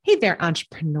there,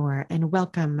 entrepreneur, and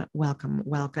welcome, welcome,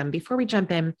 welcome. Before we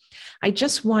jump in, I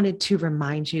just wanted to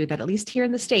remind you that at least here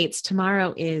in the States,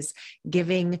 tomorrow is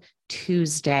Giving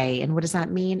Tuesday. And what does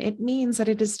that mean? It means that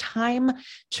it is time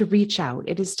to reach out.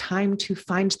 It is time to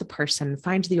find the person,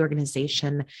 find the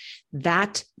organization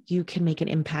that you can make an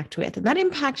impact with. And that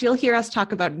impact you'll hear us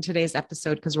talk about in today's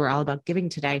episode, because we're all about giving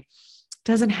today,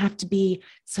 doesn't have to be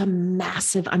some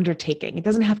massive undertaking. It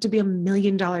doesn't have to be $1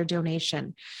 million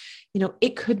donation.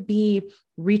 It could be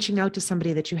reaching out to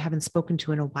somebody that you haven't spoken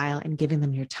to in a while and giving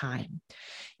them your time,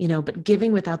 but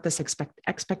giving without this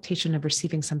expectation of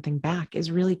receiving something back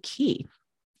is really key.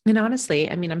 And honestly,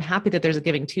 I'm happy that there's a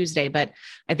Giving Tuesday, but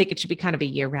I think it should be kind of a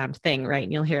year-round thing, right?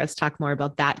 And you'll hear us talk more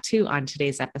about that too on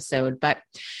today's episode. But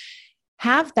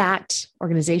have that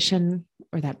organization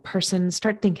or that person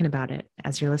start thinking about it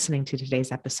as you're listening to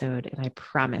today's episode, and I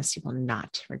promise you will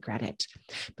not regret it.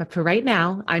 But for right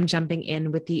now, I'm jumping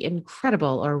in with the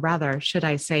incredible, or rather, should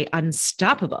I say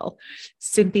unstoppable,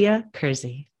 Cynthia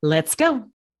Kersey. Let's go.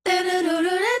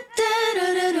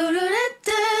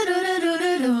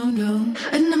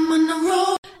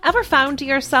 Ever found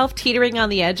yourself teetering on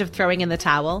the edge of throwing in the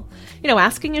towel?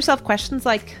 Asking yourself questions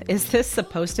like, is this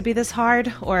supposed to be this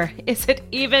hard? Or is it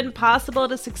even possible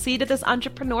to succeed at this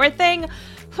entrepreneur thing?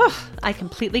 Whew, I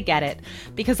completely get it,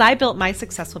 because I built my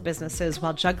successful businesses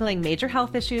while juggling major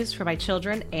health issues for my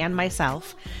children and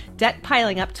myself, debt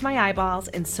piling up to my eyeballs,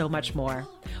 and so much more.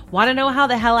 Want to know how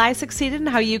the hell I succeeded and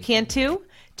how you can too?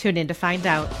 Tune in to find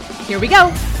out. Here we go.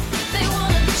 They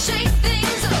want to shake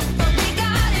things up.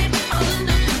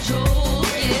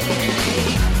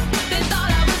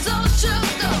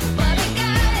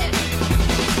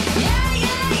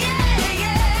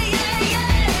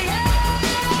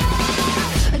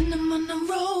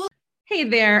 Hey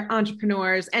there,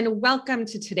 entrepreneurs, and welcome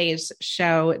to today's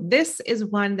show. This is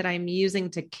one that I'm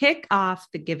using to kick off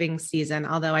the giving season,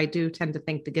 although I do tend to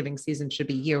think the giving season should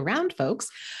be year-round, folks.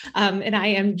 And I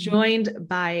am joined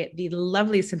by the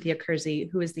lovely Cynthia Kersey,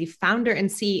 who is the founder and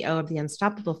CEO of the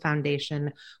Unstoppable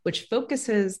Foundation, which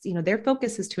focuses, their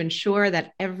focus is to ensure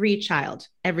that every child,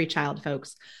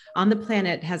 folks, on the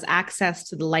planet has access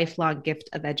to the lifelong gift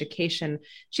of education.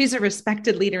 She's a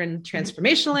respected leader in the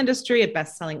transformational industry, a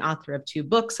best-selling author of 2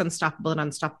 books, Unstoppable and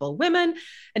Unstoppable Women,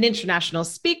 an international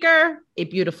speaker, a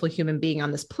beautiful human being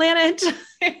on this planet.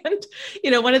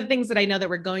 And, one of the things that I know that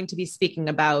we're going to be speaking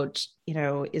about,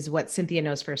 is what Cynthia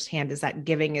knows firsthand, is that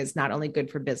giving is not only good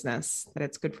for business, but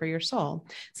it's good for your soul.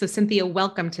 So Cynthia,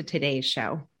 welcome to today's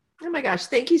show. Oh my gosh.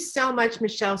 Thank you so much,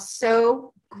 Michelle.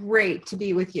 So great to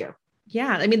be with you.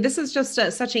 Yeah, this is just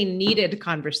such a needed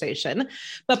conversation.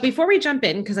 But before we jump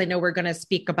in, because I know we're going to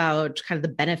speak about kind of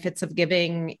the benefits of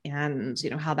giving and,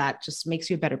 how that just makes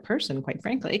you a better person, quite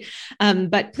frankly.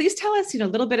 But please tell us, a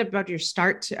little bit about your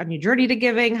start on your journey to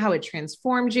giving, how it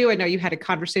transformed you. I know you had a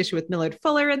conversation with Millard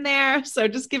Fuller in there. So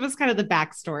just give us kind of the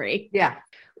backstory. Yeah.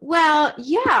 Well,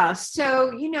 yeah.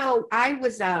 So, I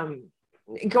was,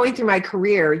 going through my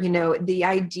career, the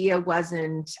idea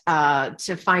wasn't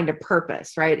to find a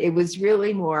purpose, right? It was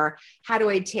really more, how do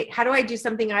I do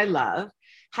something I love?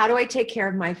 How do I take care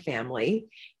of my family?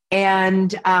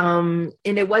 And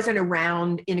it wasn't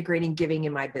around integrating giving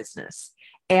in my business.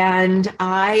 And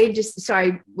so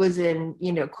I was in,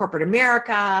 corporate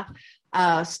America,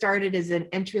 started as an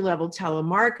entry-level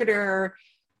telemarketer,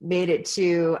 made it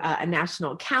to a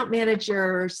national account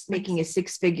manager, making a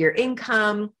 6-figure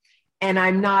income. And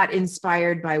I'm not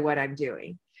inspired by what I'm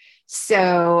doing.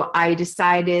 So I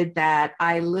decided that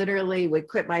I literally would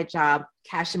quit my job,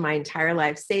 cash in my entire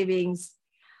life savings,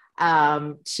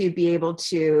 to be able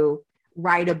to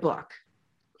write a book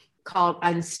called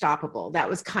Unstoppable. That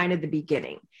was kind of the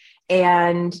beginning.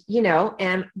 And,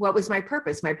 and what was my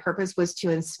purpose? My purpose was to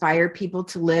inspire people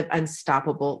to live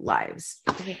unstoppable lives.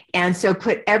 And so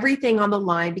put everything on the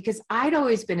line, because I'd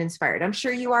always been inspired. I'm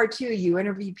sure you are too. You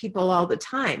interview people all the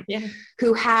time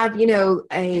who have,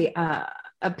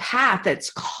 a path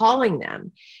that's calling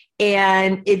them,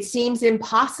 and it seems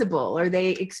impossible, or they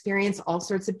experience all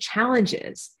sorts of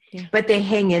challenges, but they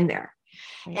hang in there.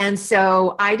 And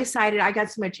so I decided, I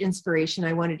got so much inspiration,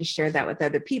 I wanted to share that with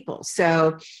other people.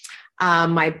 So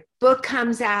my book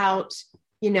comes out,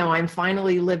 I'm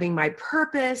finally living my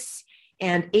purpose.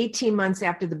 And 18 months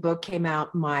after the book came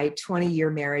out, my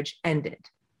 20-year marriage ended.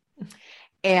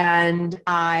 And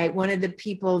one of the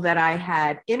people that I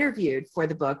had interviewed for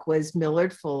the book was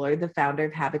Millard Fuller, the founder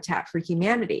of Habitat for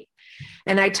Humanity.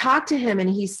 And I talked to him, and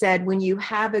he said, when you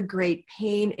have a great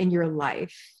pain in your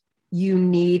life, you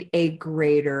need a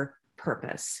greater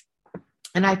purpose.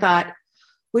 And I thought,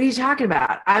 what are you talking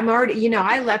about? I'm already,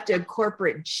 I left a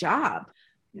corporate job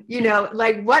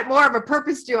like what more of a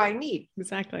purpose do I need?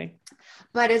 Exactly.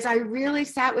 But as I really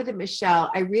sat with it,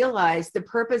 Michelle, I realized the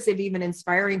purpose of even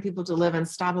inspiring people to live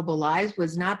unstoppable lives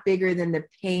was not bigger than the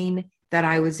pain that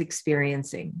I was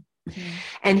experiencing. Mm-hmm.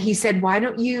 And he said, why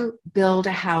don't you build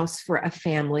a house for a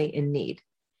family in need?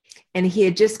 And he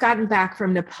had just gotten back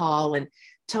from Nepal and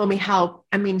told me how,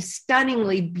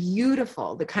 stunningly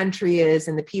beautiful the country is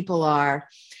and the people are.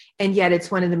 And yet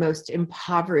it's one of the most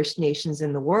impoverished nations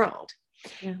in the world.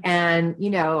 Yeah. And,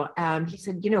 he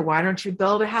said, why don't you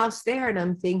build a house there? And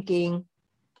I'm thinking,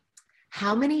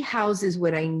 how many houses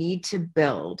would I need to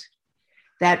build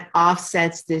that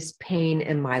offsets this pain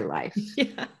in my life?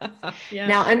 Yeah. Yeah.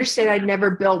 Now, understand, I'd never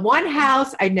built one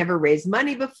house. I'd never raised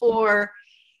money before,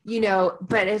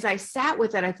 but as I sat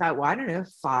with it, I thought, well, I don't know,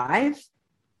 five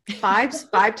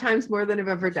times more than I've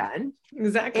ever done.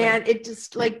 Exactly. And it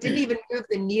just didn't even move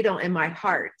the needle in my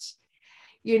heart.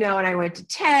 And I went to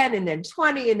 10 and then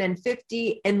 20 and then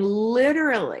 50. And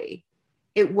literally,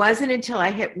 it wasn't until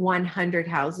I hit 100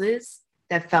 houses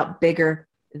that felt bigger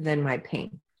than my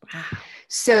pain. Wow.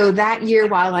 So that year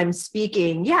while I'm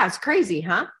speaking, yeah, it's crazy,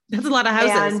 huh? That's a lot of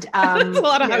houses. And, that's a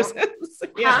lot of houses.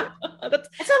 Yeah. Huh?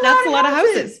 That's a lot of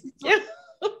houses. Yeah.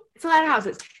 It's a lot of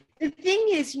houses. The thing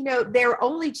is, they're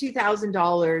only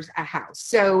 $2,000 a house.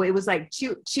 So it was like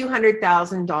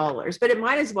 $200,000, but it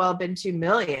might as well have been 2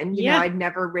 million. I'd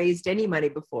never raised any money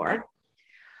before.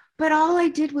 But all I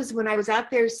did was when I was out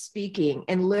there speaking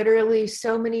and literally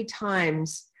so many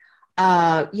times,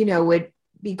 would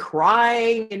be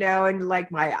crying, and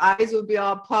my eyes would be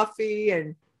all puffy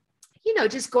and,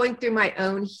 just going through my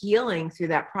own healing through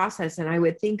that process. And I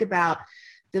would think about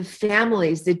the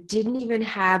families that didn't even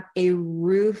have a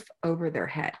roof over their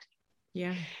head.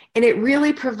 Yeah. And it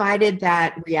really provided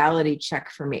that reality check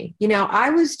for me. I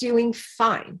was doing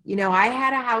fine. I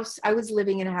had a house, I was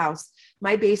living in a house,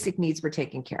 my basic needs were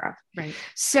taken care of. Right.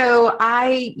 So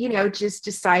I, just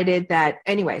decided that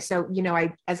anyway, so,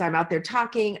 as I'm out there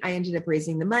talking, I ended up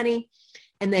raising the money.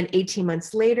 And then 18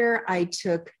 months later, I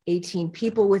took 18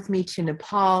 people with me to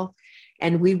Nepal.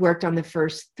 And we worked on the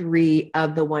first 3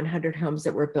 of the 100 homes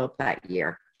that were built that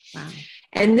year. Wow.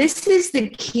 And this is the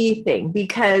key thing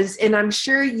because, and I'm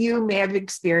sure you may have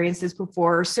experienced this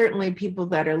before, or certainly people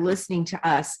that are listening to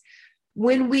us,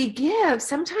 when we give,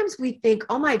 sometimes we think,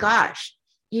 oh my gosh,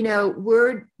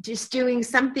 we're just doing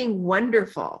something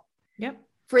wonderful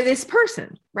for this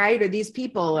person, right? Or these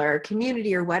people or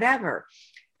community or whatever,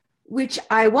 which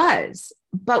I was.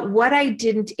 But what I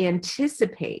didn't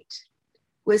anticipate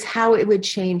was how it would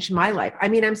change my life.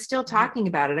 I'm still talking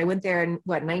about it. I went there in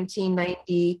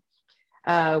 1990.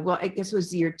 I guess it was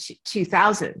the year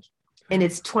 2000, and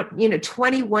it's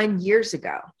 21 years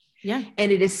ago. Yeah.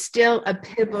 And it is still a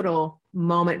pivotal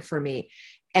moment for me.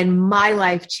 And my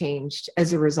life changed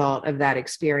as a result of that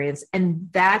experience. And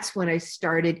that's when I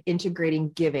started integrating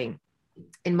giving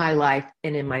in my life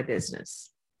and in my business.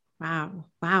 Wow.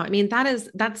 Wow.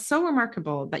 That's so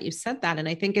remarkable that you said that. And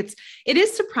I think it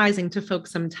is surprising to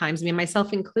folks sometimes,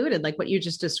 myself included, like what you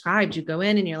just described, you go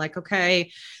in and you're like,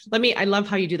 okay, I love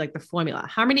how you do the formula.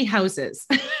 How many houses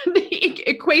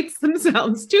equates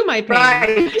themselves to my pain,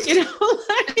 right.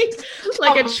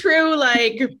 like a true,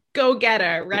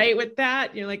 go-getter, right? With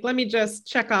that, you're like, let me just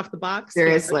check off the box.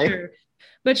 Seriously.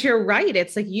 But you're right.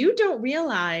 It's you don't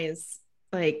realize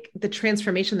the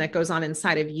transformation that goes on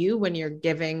inside of you when you're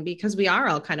giving, because we are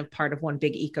all kind of part of one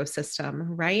big ecosystem.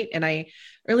 Right. And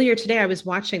earlier today, I was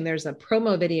watching, there's a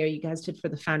promo video you guys did for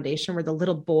the foundation where the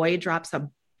little boy drops a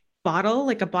bottle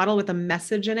with a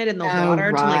message in it in the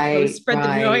water to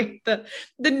spread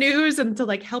the news and to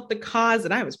help the cause.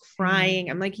 And I was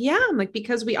crying. I'm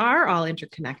because we are all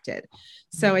interconnected.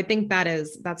 So I think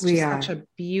that's just such a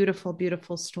beautiful,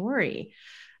 beautiful story.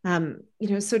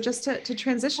 So just to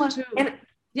transition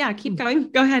keep going.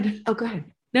 Go ahead. Oh, go ahead.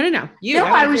 No.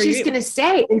 I was just going to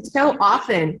say, and so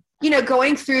often,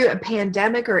 going through a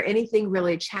pandemic or anything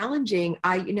really challenging,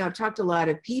 I've talked to a lot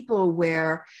of people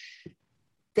where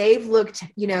they've looked,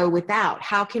 without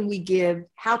how can we give?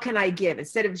 How can I give?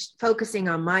 Instead of focusing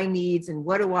on my needs and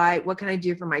what can I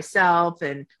do for myself?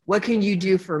 And what can you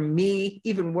do for me?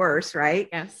 Even worse, right?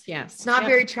 Yes. It's not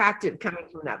very attractive coming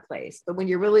from that place. But when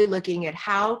you're really looking at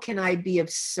how can I be of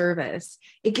service,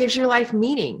 it gives your life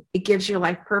meaning. It gives your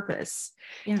life purpose.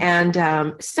 Yeah.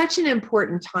 And such an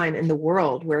important time in the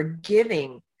world where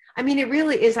giving, it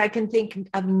really is, I can think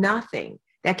of nothing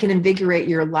that can invigorate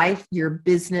your life, your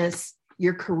business,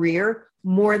 your career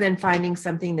more than finding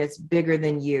something that's bigger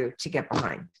than you to get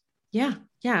behind. Yeah.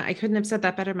 I couldn't have said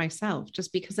that better myself,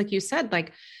 just because like you said,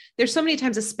 there's so many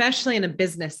times, especially in a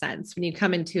business sense, when you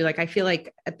come into like, I feel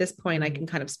like at this point, I can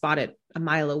kind of spot it a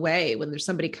mile away when there's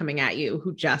somebody coming at you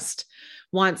who just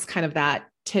wants kind of that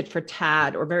tit for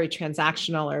tat or very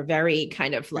transactional or very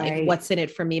kind of like, what's in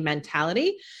it for me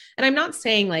mentality. And I'm not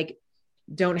saying like,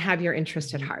 don't have your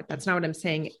interest at heart. That's not what I'm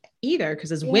saying either.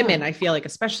 Because as women, I feel like,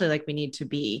 especially like we need to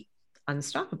be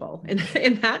unstoppable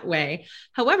in that way.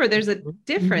 However, there's a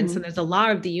difference and there's a law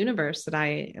of the universe that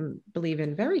I believe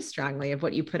in very strongly of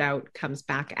what you put out comes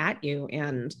back at you.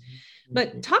 And,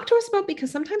 but talk to us about,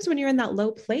 because sometimes when you're in that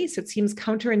low place, it seems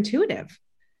counterintuitive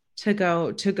to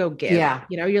go give,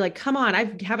 you know, you're like, come on,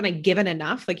 haven't I given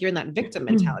enough? Like you're in that victim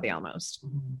mentality almost.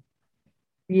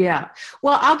 Yeah.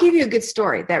 Well, I'll give you a good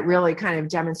story that really kind of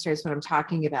demonstrates what I'm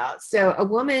talking about. So a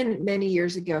woman many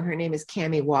years ago, her name is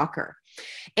Cammie Walker,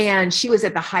 and she was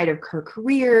at the height of her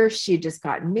career. She had just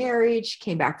gotten married. She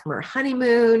came back from her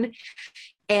honeymoon,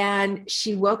 and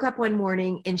she woke up one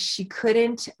morning and she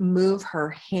couldn't move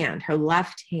her hand, her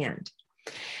left hand.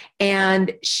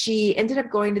 And she ended up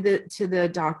going to the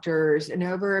doctors, and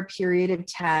over a period of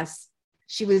tests,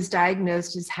 she was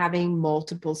diagnosed as having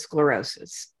multiple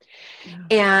sclerosis.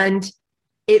 And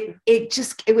it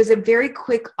was a very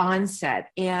quick onset,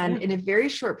 and in a very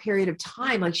short period of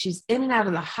time, like she's in and out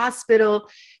of the hospital,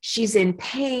 she's in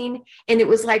pain. And it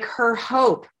was like her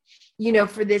hope, you know,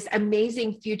 for this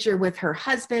amazing future with her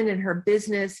husband and her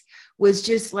business was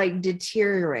just like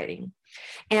deteriorating.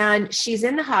 And she's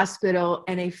in the hospital,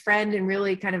 and a friend and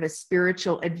really kind of a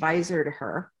spiritual advisor to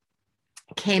her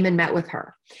came and met with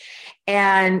her.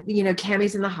 And, you know,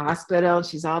 Cammie's in the hospital,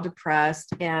 she's all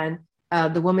depressed. And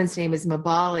the woman's name is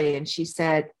Mabali. And she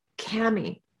said,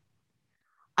 Cammie,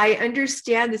 I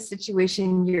understand the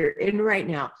situation you're in right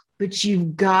now, but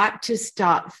you've got to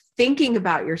stop thinking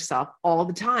about yourself all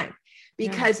the time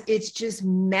because it's just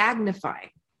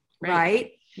magnifying.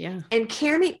 Right? Yeah. And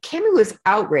Cammie was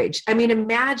outraged. I mean,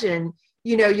 imagine,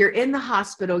 you know, you're in the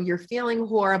hospital, you're feeling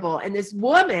horrible, and this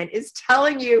woman is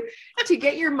telling you to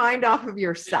get your mind off of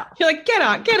yourself. You're like, get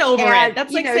over it.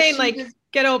 That's like saying like,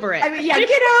 get over it. I mean,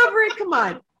 get over it. Come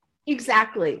on.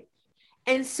 Exactly.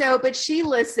 And so, but she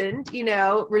listened, you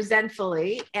know,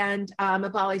 resentfully. And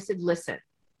Mabali said, listen,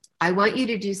 I want you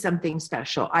to do something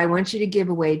special. I want you to give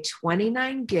away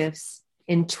 29 gifts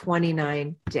in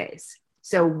 29 days.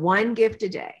 So one gift a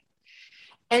day.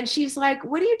 And she's like,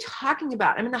 what are you talking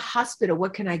about? I'm in the hospital.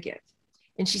 What can I give?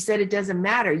 And she said, it doesn't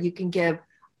matter. You can give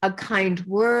a kind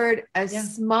word, a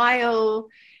smile,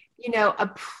 you know, a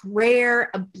prayer,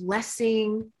 a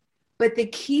blessing. But the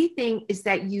key thing is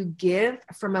that you give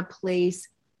from a place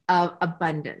of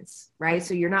abundance, right?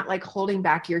 So you're not like holding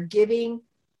back. You're giving,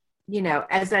 you know,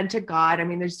 as unto God. I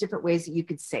mean, there's different ways that you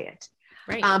could say it,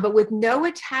 but with no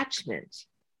attachment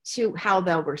to how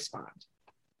they'll respond.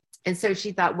 And so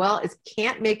she thought, well, it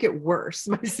can't make it worse,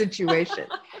 my situation.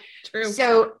 True.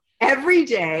 So every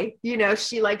day, you know,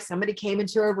 she like somebody came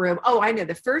into her room. Oh, I know.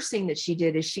 The first thing that she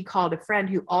did is she called a friend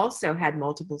who also had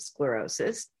multiple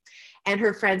sclerosis, and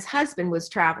her friend's husband was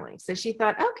traveling. So she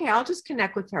thought, okay, I'll just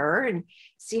connect with her and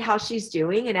see how she's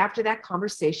doing. And after that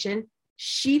conversation,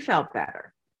 she felt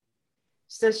better.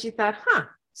 So she thought,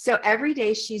 so every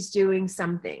day she's doing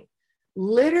something.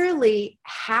 Literally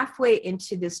halfway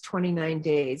into this 29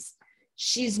 days,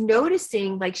 she's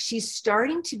noticing like she's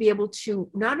starting to be able to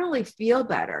not only feel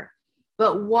better,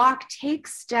 but take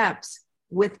steps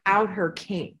without her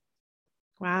cane.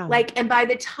 Wow. Like, and by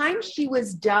the time she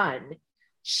was done,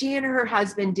 she and her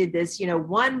husband did this,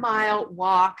 1 mile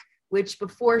walk, which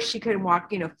before she couldn't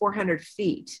walk, 400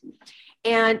 feet.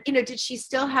 And, did she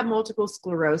still have multiple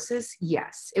sclerosis?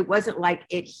 Yes. It wasn't like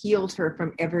it healed her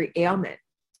from every ailment.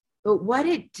 But what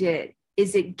it did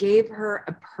is it gave her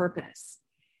a purpose,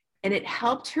 and it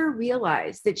helped her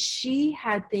realize that she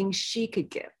had things she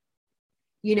could give,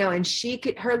 and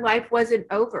her life wasn't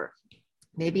over.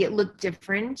 Maybe it looked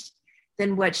different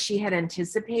than what she had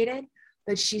anticipated,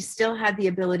 but she still had the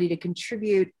ability to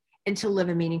contribute and to live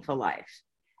a meaningful life.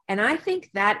 And I think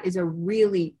that is a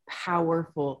really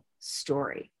powerful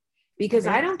story, because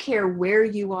I don't care where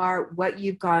you are, what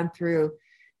you've gone through.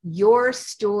 Your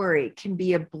story can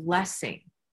be a blessing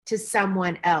to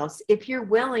someone else if you're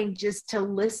willing just to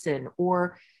listen,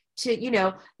 or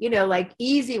to, like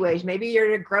easy ways. Maybe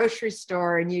you're in a grocery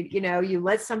store and you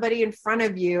let somebody in front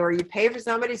of you, or you pay for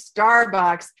somebody's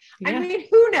Starbucks. Yeah. I mean,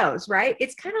 who knows, right?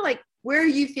 It's kind of like, where are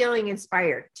you feeling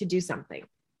inspired to do something?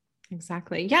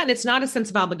 Exactly. Yeah. And it's not a sense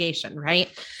of obligation, right?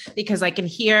 Because I can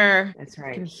hear, that's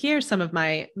right. I can hear some of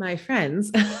my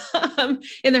friends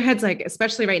in their heads, like,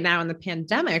 especially right now in the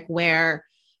pandemic, where,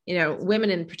 women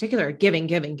in particular are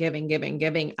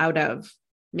giving out of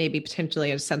maybe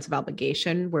potentially a sense of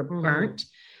obligation. We're burnt.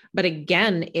 But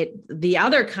again, the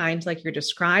other kind, like you're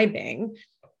describing,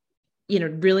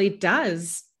 really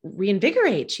does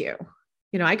reinvigorate you.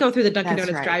 I go through the Dunkin'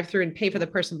 Donuts drive-through and pay for the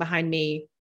person behind me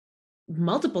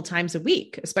multiple times a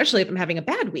week, especially if I'm having a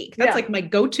bad week. That's like my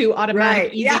go-to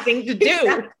automatic, easy thing to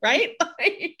do. Right.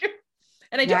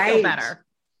 And I do feel better.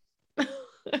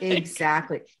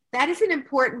 Exactly. That is an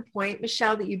important point,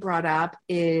 Michelle, that you brought up,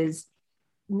 is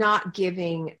not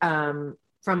giving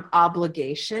from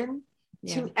obligation.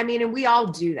 And we all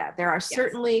do that. There are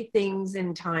certainly things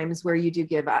and times where you do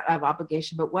give out of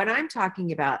obligation, but what I'm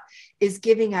talking about is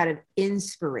giving out of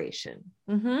inspiration.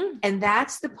 Mm-hmm. And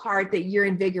that's the part that you're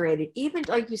invigorated, even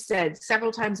like you said,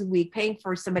 several times a week, paying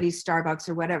for somebody's Starbucks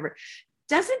or whatever.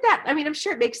 Doesn't that, I'm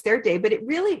sure it makes their day, but it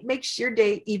really makes your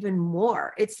day even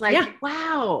more. It's like,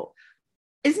 wow,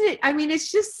 isn't it?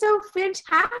 It's just so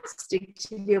fantastic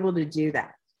to be able to do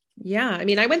that. Yeah.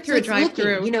 I went through a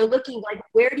drive-through, looking like,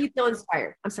 where do you feel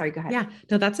inspired? I'm sorry, go ahead. Yeah,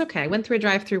 no, that's okay. I went through a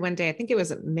drive-through one day. I think it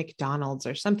was at McDonald's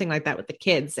or something like that with the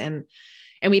kids. And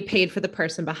we paid for the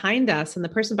person behind us, and the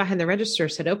person behind the register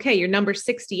said, okay, you're number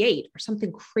 68 or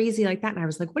something crazy like that. And I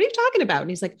was like, what are you talking about? And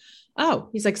he's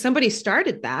like, somebody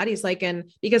started that. He's like,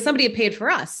 and because somebody had paid for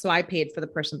us. So I paid for the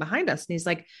person behind us. And he's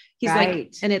like,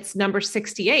 and it's number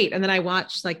 68. And then I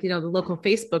watched the local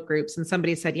Facebook groups, and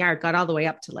somebody said, yeah, it got all the way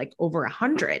up to like over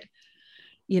 100,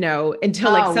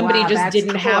 until somebody just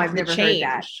didn't have the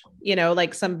change,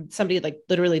 somebody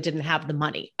literally didn't have the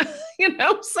money,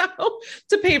 so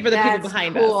to pay for the people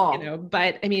behind us,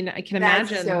 but I can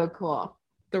imagine so cool.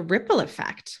 The ripple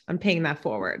effect on paying that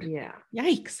forward. Yeah.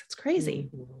 Yikes. It's crazy.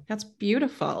 Mm-hmm. That's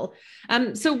beautiful.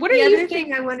 So what are the you other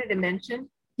thing I wanted to mention?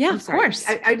 Yeah, of course.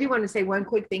 I do want to say one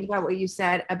quick thing about what you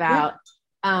said about,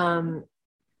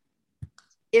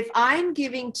 if I'm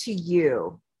giving to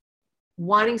you,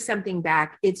 wanting something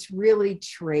back, it's really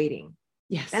trading.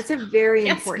 Yes. That's a very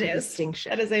important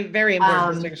distinction. That is a very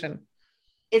important distinction.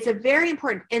 It's a very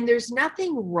important, and there's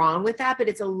nothing wrong with that, but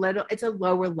it's a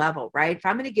lower level, right? If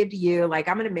I'm going to give to you, like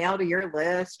I'm going to mail to your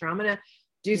list, or I'm going to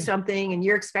do something and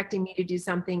you're expecting me to do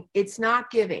something, it's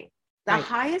not giving. The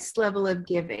highest level of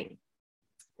giving,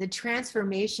 the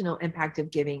transformational impact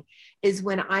of giving, is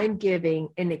when I'm giving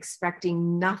and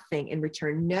expecting nothing in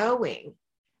return, knowing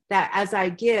that as I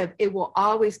give, it will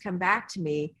always come back to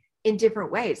me in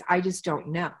different ways. I just don't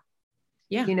know.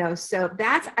 Yeah. So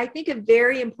that's, I think, a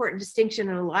very important distinction.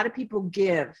 And a lot of people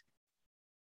give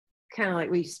kind of like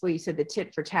what you said, the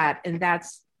tit for tat. And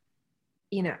that's,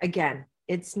 again,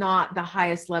 it's not the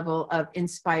highest level of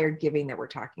inspired giving that we're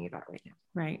talking about right now.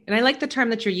 Right. And I like the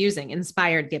term that you're using,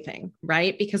 inspired giving,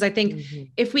 right? Because I think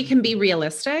if we can be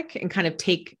realistic and kind of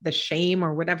take the shame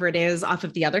or whatever it is off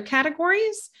of the other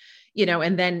categories,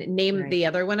 and then name the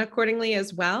other one accordingly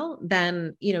as well,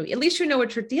 then, at least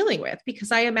what you're dealing with,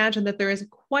 because I imagine that there is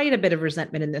quite a bit of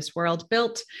resentment in this world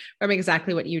built from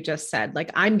exactly what you just said.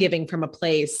 Like, I think I'm giving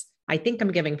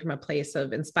from a place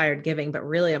of inspired giving, but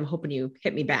really I'm hoping you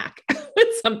hit me back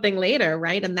with something later.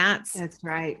 Right. And that's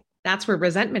right. That's where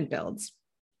resentment builds.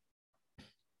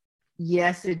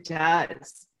 Yes, it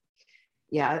does.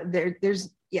 Yeah.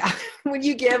 When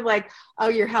you give, like, oh,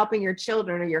 you're helping your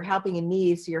children, or you're helping a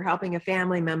niece, or you're helping a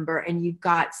family member, and you've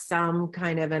got some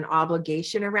kind of an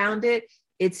obligation around it,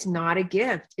 it's not a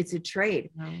gift, it's a trade.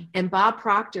 And Bob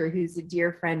Proctor, who's a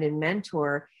dear friend and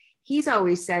mentor, he's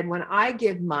always said, when I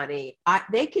give money,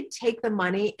 they could take the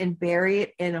money and bury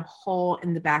it in a hole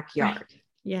in the backyard. Right.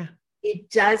 Yeah. It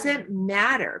doesn't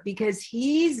matter, because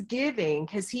he's giving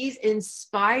because he's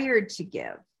inspired to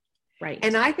give. Right.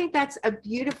 And I think that's a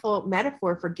beautiful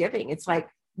metaphor for giving. It's like,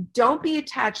 don't be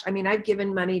attached. I've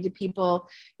given money to people,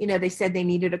 they said they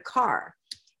needed a car,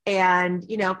 and,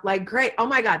 like, great. Oh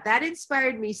my God, that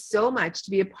inspired me so much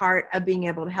to be a part of being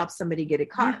able to help somebody get a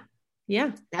car.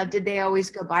 Yeah. Now, did they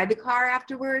always go buy the car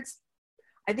afterwards?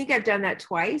 I think I've done that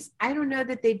twice. I don't know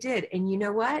that they did. And you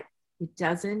know what? It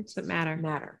doesn't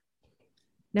matter.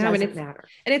 No, and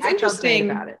it's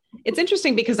interesting. It's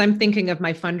interesting because I'm thinking of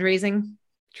my fundraising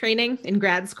training in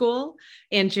grad school,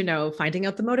 and, finding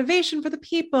out the motivation for the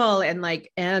people, and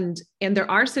and there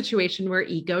are situations where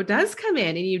ego does come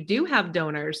in, and you do have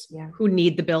donors who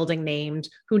need the building named,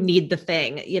 who need the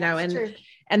thing,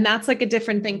 and that's like a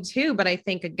different thing too. But I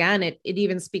think, again, it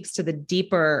even speaks to the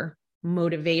deeper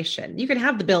motivation. You can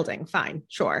have the building, fine,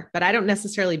 sure. But I don't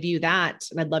necessarily view that.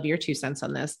 And I'd love your 2 cents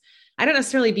on this. I don't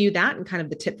necessarily view that in kind of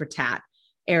the tit for tat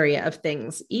area of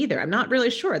things either. I'm not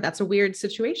really sure. That's a weird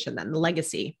situation then. The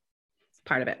legacy is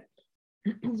part of it.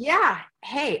 Yeah.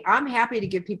 Hey, I'm happy to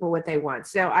give people what they want.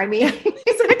 So,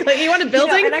 exactly. You want a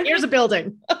building? Here's a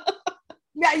building.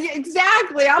 Yeah,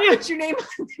 exactly. I'll put your name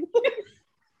on it.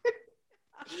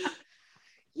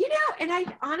 And I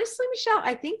honestly, Michelle,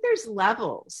 I think there's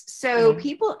levels. So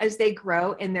people, as they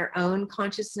grow in their own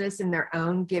consciousness and their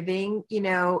own giving,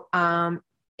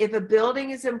 if a building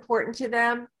is important to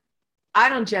them, I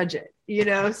don't judge it,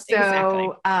 so,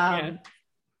 exactly.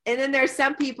 And then there's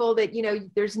some people that,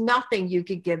 there's nothing you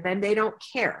could give them. They don't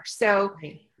care. So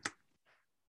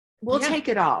we'll take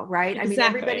it all, right? Exactly. I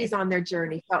mean, everybody's on their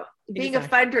journey. So being a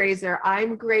fundraiser,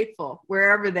 I'm grateful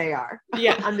wherever they are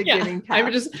on the giving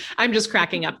path. I'm just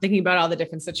cracking up thinking about all the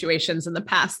different situations in the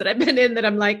past that I've been in that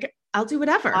I'm like, I'll do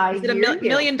whatever. Is it $1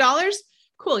 million?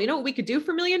 Cool. You know what we could do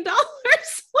for $1 million?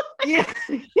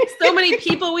 So many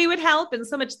people we would help and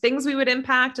so much things we would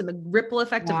impact and the ripple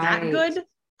effect of that good.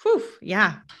 Whew,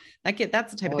 yeah.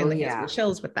 That's the type of thing that gives me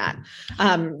chills with that.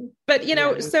 But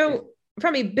so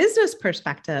from a business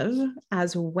perspective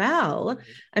as well,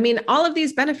 I mean, all of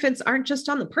these benefits aren't just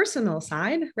on the personal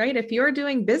side, right? If you're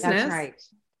doing business,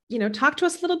 talk to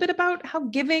us a little bit about how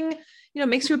giving,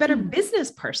 makes you a better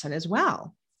business person as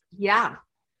well. Yeah.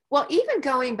 Well, even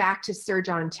going back to Sir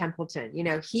John Templeton,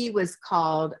 he was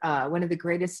called one of the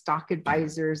greatest stock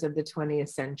advisors of the 20th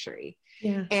century.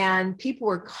 Yeah. And people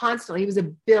were constantly, he was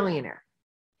a billionaire.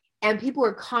 And people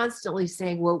were constantly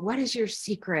saying, well, what is your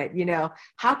secret?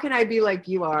 How can I be like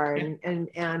you are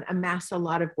and amass a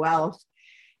lot of wealth?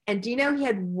 And do you know, he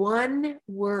had one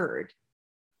word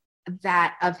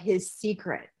of his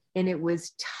secret, and it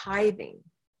was tithing.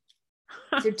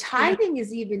 So tithing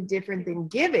is even different than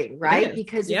giving, right?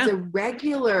 Because it's a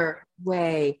regular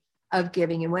way of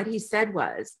giving. And what he said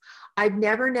was, I've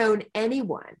never known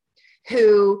anyone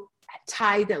who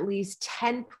tithed at least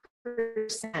 10%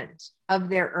 of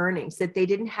their earnings, that they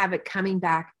didn't have it coming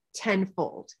back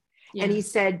tenfold. Yeah. And he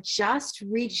said, just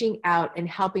reaching out and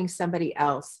helping somebody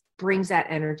else brings that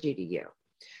energy to you.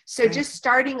 So just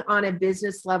starting on a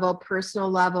business level, personal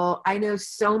level, I know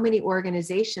so many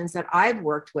organizations that I've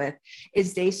worked with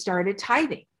is they started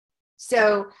tithing.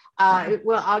 So,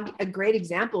 a great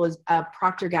example is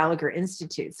Proctor Gallagher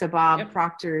Institute. So Bob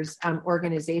Proctor's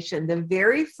organization, the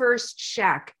very first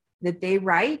check that they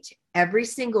write every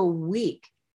single week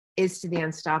is to the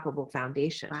Unstoppable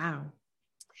Foundation. Wow.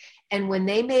 And when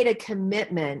they made a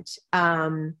commitment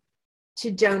to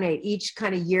donate each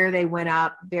kind of year, they went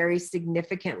up very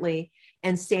significantly.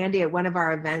 And Sandy, at one of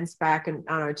our events back in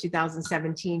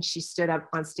 2017, she stood up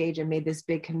on stage and made this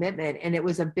big commitment, and it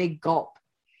was a big gulp.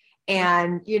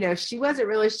 And, she wasn't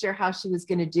really sure how she was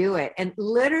going to do it. And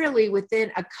literally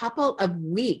within a couple of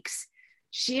weeks,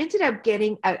 she ended up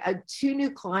getting 2 new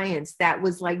clients that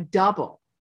was like double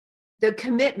the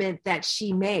commitment that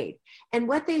she made. And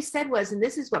what they said was, and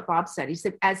this is what Bob said, he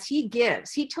said, as he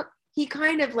gives, he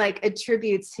kind of like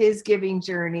attributes his giving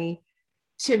journey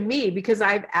to me because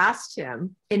I've asked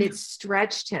him and it's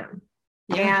stretched him.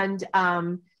 Yeah.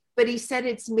 And, but he said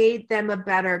it's made them a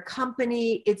better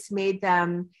company. It's made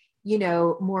them,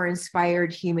 more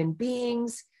inspired human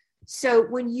beings. So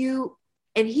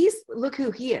and look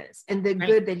who he is and the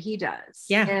good that he does.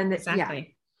 Yeah, and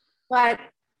exactly. But,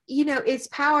 it's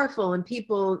powerful, and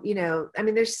people,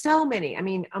 there's so many,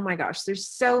 oh my gosh, there's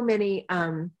so many,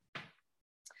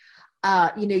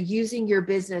 using your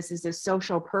business as a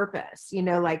social purpose,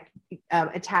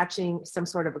 attaching some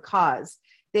sort of a cause.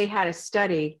 They had a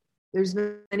study, there's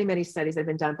many, many studies that have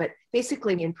been done, but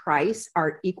basically in price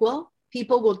are equal.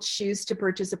 People will choose to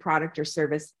purchase a product or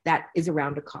service that is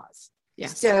around a cause. Yeah.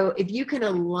 So if you can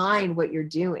align what you're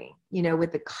doing,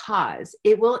 with the cause,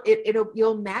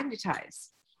 you'll magnetize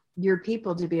your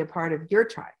people to be a part of your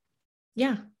tribe.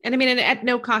 Yeah. And and at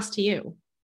no cost to you,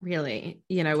 really,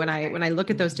 when I look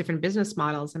at those different business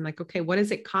models, I'm like, okay, what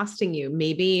is it costing you?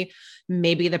 Maybe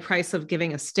the price of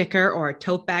giving a sticker or a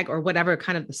tote bag or whatever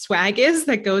kind of the swag is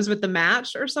that goes with the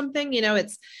match or something,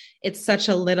 it's such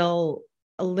a little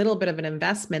bit of an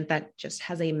investment that just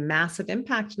has a massive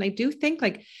impact. And I do think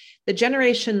like the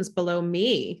generations below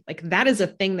me, like that is a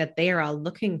thing that they are all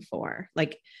looking for,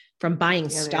 like from buying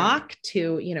stock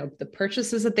to, the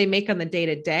purchases that they make on the day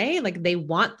to day, like they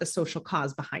want the social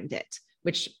cause behind it,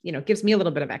 which, gives me a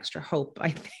little bit of extra hope, I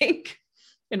think,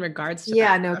 in regards to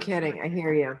that. No kidding. I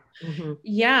hear you. Mm-hmm.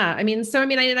 Yeah. I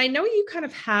know you kind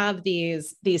of have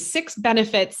these 6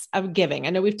 benefits of giving.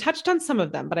 I know we've touched on some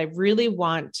of them, but I really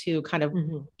want to kind of,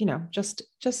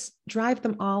 just drive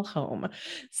them all home.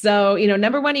 So,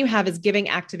 number 1 you have is giving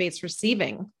activates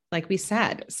receiving, like we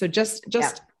said. So just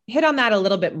hit on that a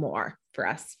little bit more for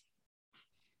us.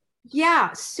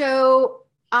 Yeah. So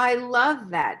I love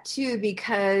that too,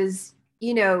 because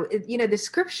the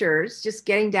scriptures, just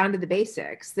getting down to the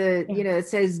basics, it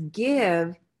says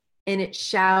give and it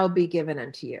shall be given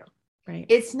unto you. Right.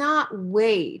 It's not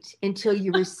wait until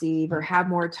you receive or have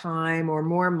more time or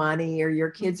more money or your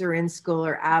kids are in school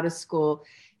or out of school.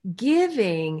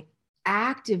 Giving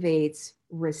activates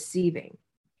receiving.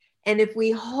 And if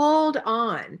we hold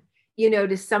on,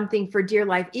 to something for dear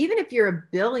life, even if you're a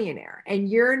billionaire and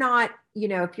you're not,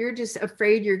 if you're just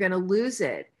afraid you're going to lose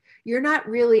it, you're not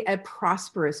really a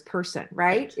prosperous person,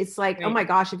 right? It's like, oh my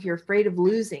gosh, if you're afraid of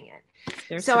losing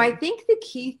it. So I think the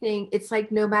key thing, it's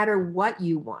like, no matter what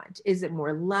you want, is it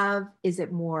more love? Is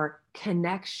it more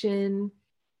connection?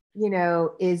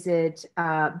 Is it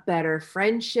better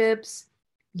friendships?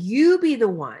 You be the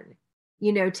one,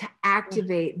 to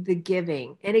activate the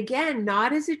giving. And again,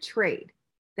 not as a trade.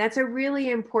 That's a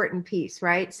really important piece,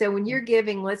 right? So when you're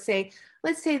giving, let's say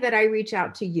that I reach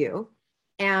out to you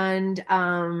and,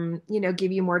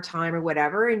 give you more time or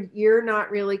whatever, and you're not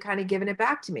really kind of giving it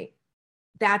back to me.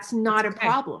 That's not a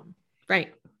problem.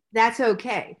 Right. That's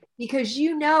okay. Because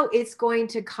it's going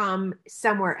to come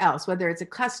somewhere else, whether it's a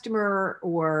customer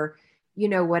or,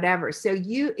 whatever. So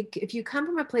if you come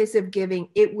from a place of giving,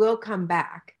 it will come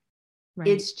back. Right.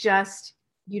 It's just,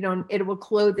 it will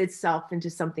clothe itself into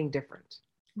something different.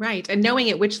 Right. And knowing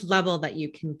at which level that you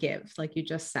can give, like you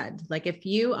just said, like if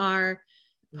you are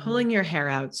pulling your hair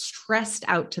out, stressed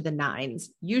out to the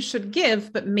nines, you should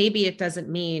give, but maybe it doesn't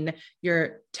mean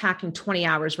you're tacking 20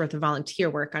 hours worth of volunteer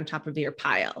work on top of your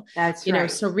pile. That's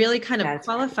right. So really kind of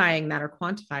qualifying that or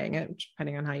quantifying it,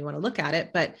 depending on how you want to look at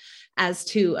it, but as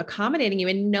to accommodating you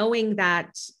and knowing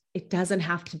that it doesn't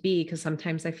have to be, because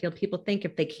sometimes I feel people think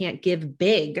if they can't give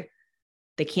big,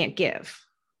 they can't give.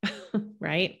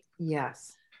 Right.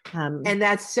 Yes. And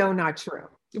that's so not true.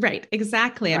 Right.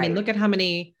 Exactly. Right. I mean, look at how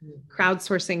many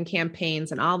crowdsourcing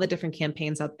campaigns and all the different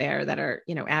campaigns out there that are,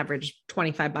 average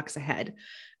 $25 a head,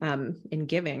 in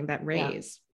giving that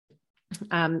raise.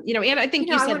 And I think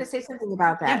I want to say something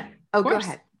about that. Yeah, oh, go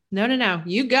ahead. No,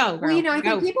 you go. Girl. Well, I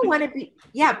think people want to be,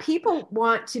 people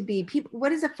want to be people.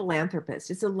 What is a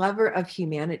philanthropist? It's a lover of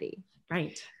humanity.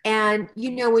 Right. And,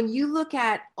 when you look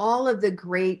at all of the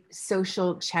great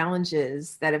social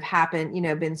challenges that have happened,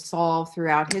 been solved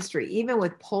throughout history, even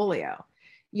with polio,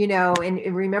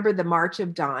 and remember the March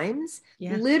of Dimes,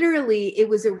 literally it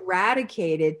was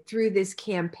eradicated through this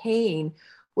campaign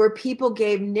where people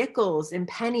gave nickels and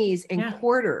pennies and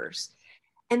quarters.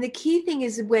 And the key thing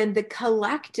is when the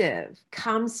collective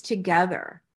comes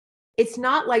together, it's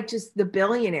not like just the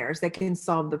billionaires that can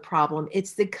solve the problem.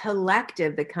 It's the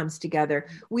collective that comes together.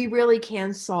 We really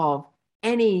can solve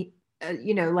any,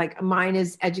 like mine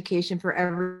is education for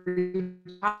every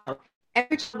child.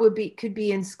 Every child could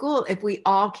be in school if we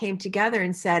all came together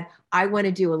and said, I want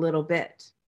to do a little bit.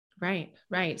 Right.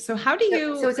 So how do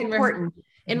you, so it's important.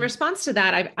 In response to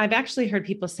that, I've actually heard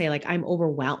people say like, I'm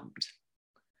overwhelmed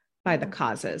by the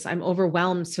causes. I'm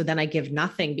overwhelmed. So then I give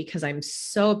nothing because I'm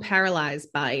so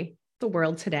paralyzed by the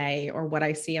world today or what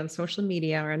I see on social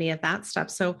media or any of that stuff.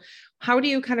 So how do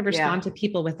you kind of respond to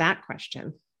people with that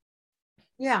question?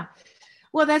 Yeah.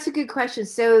 Well, that's a good question.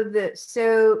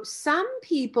 So some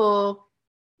people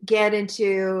get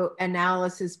into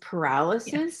analysis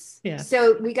paralysis. Yeah.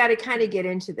 So we got to kind of get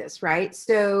into this, right?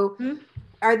 So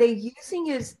are they using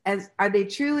as are they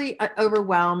truly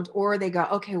overwhelmed, or they go,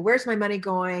 okay, where's my money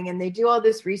going? And they do all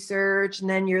this research, and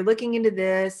then you're looking into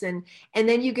this, and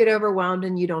then you get overwhelmed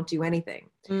and you don't do anything.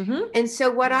 Mm-hmm. And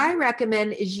so what I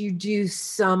recommend is you do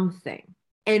something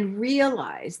and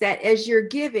realize that as you're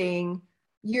giving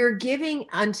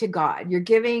unto God, you're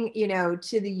giving,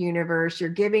 to the universe,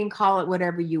 you're giving, call it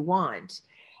whatever you want.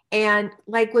 And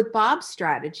like with Bob's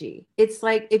strategy, it's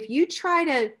like, if you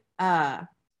try to,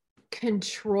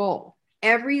 control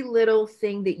every little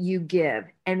thing that you give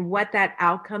and what that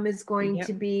outcome is going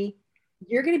to be,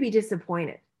 you're going to be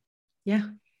disappointed. Yeah.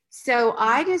 So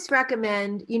I just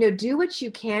recommend, do what you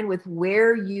can with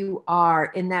where you are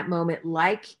in that moment.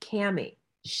 Like Cammie,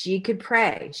 she could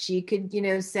pray. She could,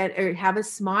 set or have a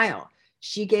smile.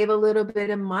 She gave a little bit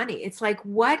of money. It's like,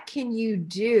 what can you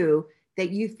do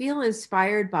that you feel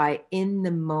inspired by in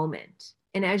the moment?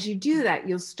 And as you do that,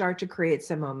 you'll start to create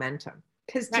some momentum.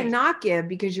 Because to not give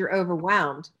because you're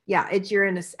overwhelmed, you're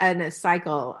in a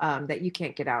cycle that you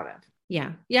can't get out of.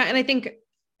 Yeah. And I think,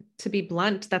 to be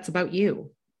blunt, that's about you.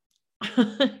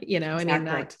 Exactly. I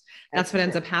mean, that's what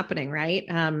ends up happening, right?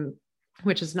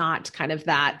 Which is not kind of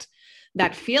that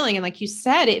feeling. And like you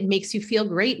said, it makes you feel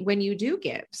great when you do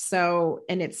give. So,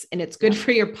 and it's good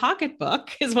for your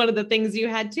pocketbook is one of the things you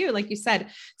had too, like you said.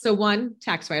 So 1,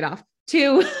 tax write-off.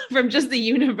 2, from just the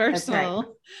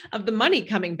universal of the money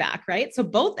coming back, right? So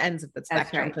both ends of the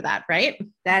spectrum for that, right?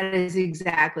 That is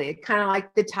exactly. Kind of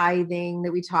like the tithing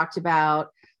that we talked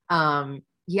about.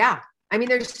 I mean,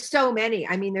 there's so many.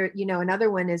 I mean, there, another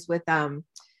one is with the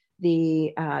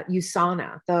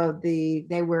USANA.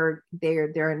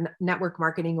 They're a network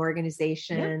marketing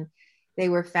organization. Yep. They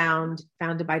were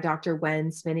founded by Dr.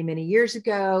 Wentz many, many years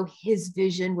ago. His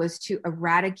vision was to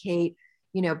eradicate,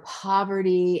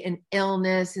 poverty and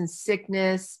illness and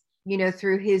sickness,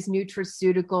 through his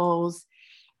nutraceuticals.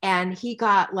 And he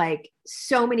got like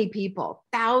so many people,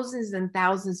 thousands and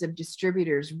thousands of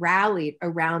distributors rallied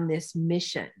around this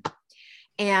mission.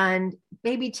 And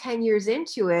maybe 10 years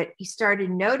into it, he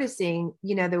started noticing,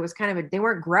 there was they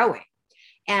weren't growing.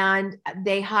 And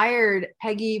they hired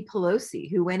Peggy Pelosi,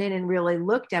 who went in and really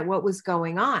looked at what was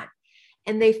going on.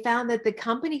 And they found that the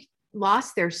company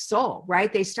lost their soul,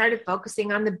 right? They started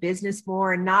focusing on the business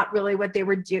more and not really what they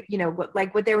were doing,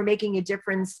 what they were making a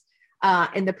difference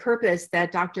in the purpose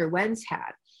that Dr. Wentz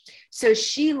had. So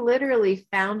she literally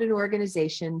found an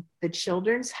organization, the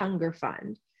Children's Hunger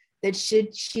Fund, that she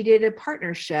did a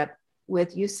partnership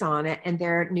with USANA and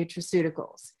their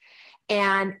nutraceuticals.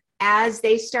 And as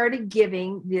they started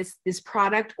giving this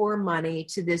product or money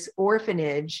to this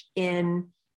orphanage in,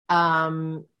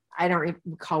 I don't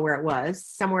recall where it was,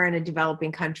 somewhere in a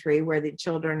developing country where the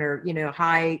children are,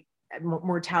 high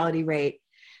mortality rate.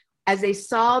 As they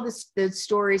saw the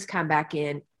stories come back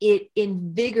in, it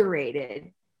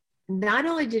invigorated, not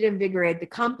only did it invigorate the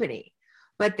company,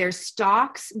 but their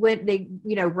stocks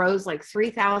rose like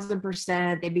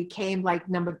 3,000%. They became like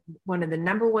one of the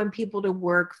number one people to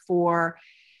work for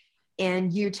in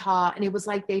Utah. And it was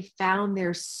like they found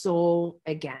their soul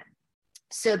again.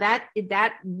 So that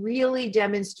really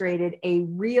demonstrated a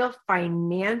real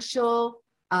financial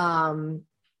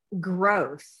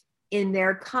growth in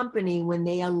their company when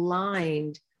they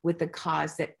aligned with the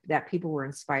cause that people were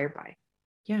inspired by.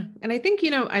 Yeah. And I think,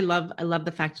 I love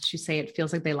the fact that you say it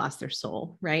feels like they lost their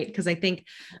soul, right? Because I think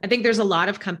there's a lot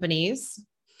of companies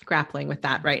grappling with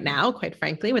that right now, quite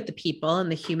frankly, with the people and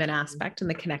the human aspect and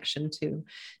the connection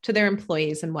to their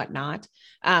employees and whatnot.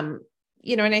 And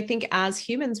I think as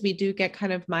humans, we do get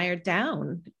kind of mired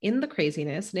down in the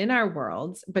craziness and in our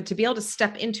worlds, but to be able to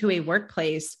step into a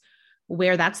workplace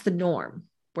where that's the norm,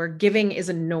 where giving is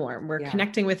a norm, where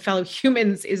connecting with fellow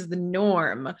humans is the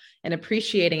norm, and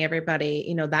appreciating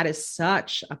everybody, that is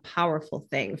such a powerful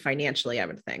thing financially, I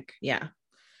would think. Yeah.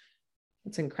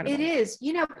 It's incredible. It is.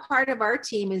 Part of our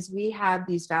team is we have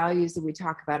these values that we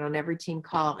talk about on every team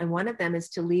call. And one of them is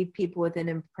to leave people with an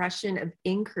impression of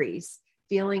increase,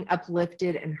 feeling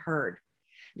uplifted and heard.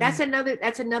 That's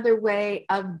another way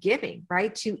of giving,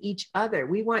 right? To each other.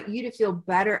 We want you to feel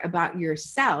better about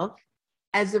yourself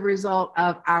as a result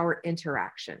of our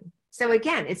interaction. So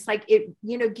again, it's like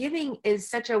giving is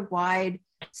such a wide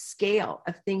scale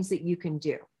of things that you can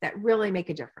do that really make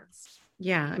a difference.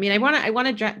 Yeah. I mean, I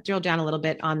want to drill down a little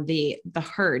bit on the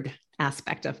herd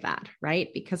aspect of that, right?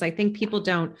 Because I think people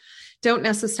don't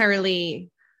necessarily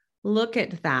look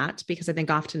at that, because I think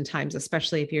oftentimes,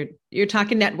 especially if you're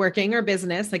talking networking or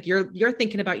business, like you're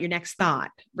thinking about your next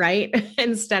thought, right?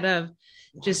 Instead of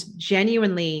just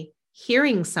genuinely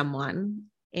hearing someone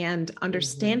and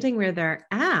understanding where they're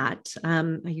at.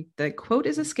 The quote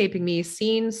is escaping me: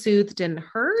 seen, soothed, and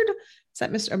heard. Is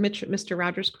that Mr.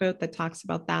 Rogers quote that talks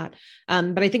about that?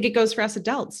 But I think it goes for us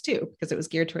adults too, because it was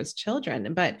geared towards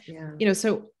children. But,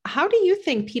 so how do you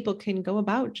think people can go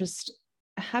about just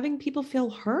having people feel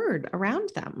heard around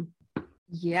them?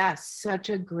 Yes, such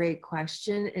a great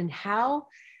question. And how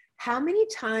many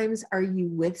times are you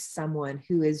with someone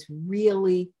who is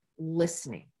really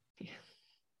listening?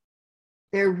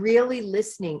 They're really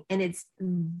listening, and it's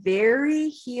very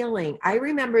healing. I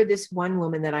remember this one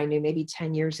woman that I knew maybe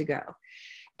 10 years ago.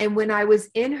 And when I was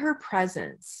in her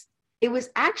presence, it was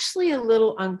actually a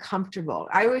little uncomfortable.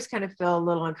 I always kind of feel a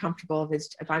little uncomfortable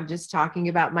if I'm just talking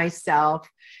about myself.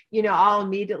 I'll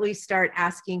immediately start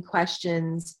asking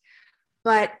questions.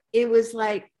 But it was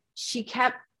like she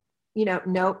kept,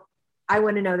 nope, I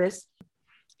want to know this,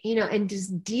 and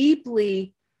just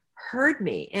deeply heard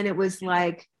me. And it was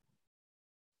like,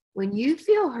 when you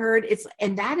feel heard,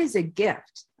 and that is a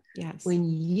gift. Yes. When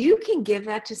you can give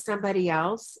that to somebody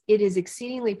else, it is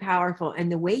exceedingly powerful.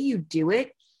 And the way you do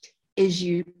it is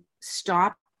you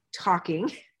stop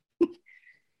talking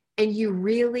and you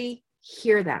really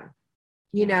hear them,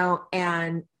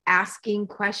 and asking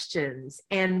questions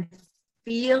and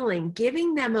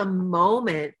giving them a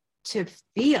moment to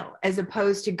feel, as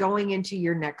opposed to going into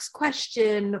your next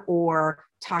question or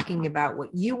talking about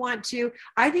what you want to.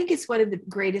 I think it's one of the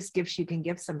greatest gifts you can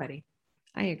give somebody.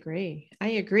 I agree.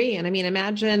 And I mean,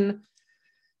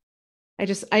 I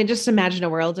just imagine a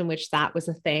world in which that was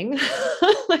a thing.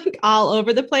 like all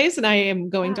over the place. And I am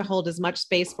going to hold as much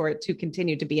space for it to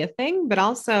continue to be a thing, but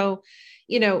also,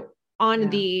 on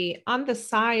the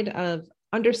side of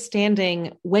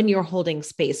understanding when you're holding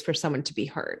space for someone to be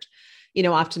heard.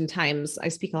 Oftentimes I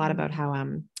speak a lot about how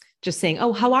just saying,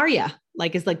 "Oh, how are you?"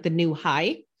 like is like the new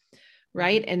hi,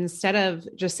 right? Instead of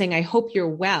just saying, "I hope you're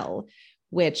well,"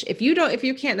 which if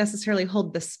you can't necessarily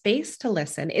hold the space to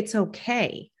listen, it's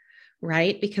okay,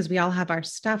 right? Because we all have our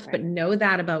stuff, but know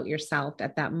that about yourself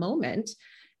at that moment,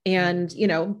 and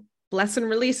bless and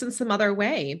release in some other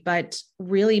way, but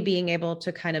really being able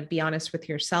to kind of be honest with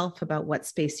yourself about what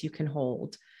space you can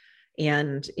hold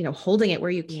and, holding it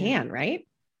where you can, right?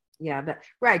 Yeah,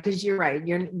 right. Cause you're right.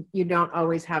 You don't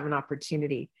always have an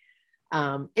opportunity.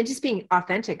 And just being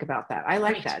authentic about that. I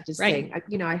like that. Just saying,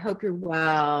 I hope you're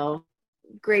well.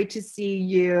 Great to see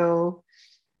you,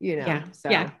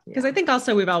 Because I think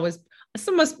also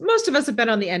most of us have been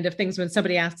on the end of things when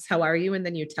somebody asks, how are you? And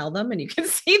then you tell them and you can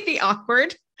see the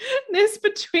awkwardness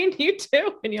between you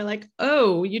two. And you're like,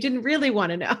 oh, you didn't really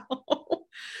want to know.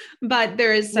 But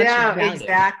there is such value.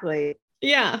 Exactly.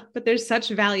 Yeah. But there's such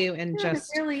value in it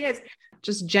really is.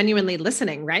 Just genuinely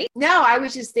listening, right? No, I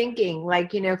was just thinking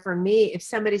for me, if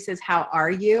somebody says, how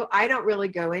are you? I don't really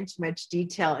go into much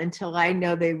detail until I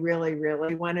know they really,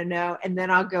 really want to know. And then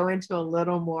I'll go into a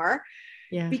little more.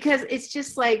 Yeah. Because it's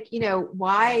just like,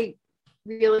 why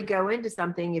really go into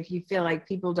something if you feel like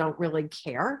people don't really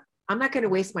care? I'm not going to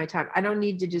waste my time. I don't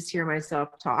need to just hear myself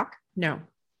talk. No.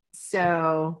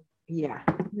 So, yeah.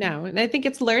 No. And I think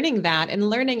it's learning that and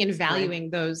learning and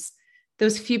valuing those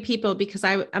few people, because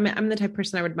I'm the type of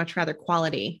person I would much rather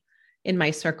quality in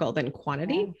my circle than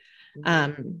quantity.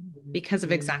 Because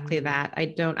of exactly that.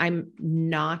 I'm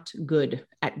not good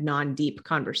at non-deep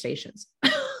conversations.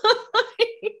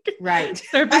 Right.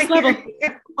 Surface level.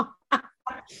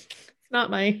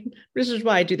 This is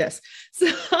why I do this. So,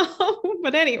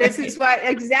 but anyway. This is why,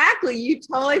 exactly. You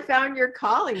totally found your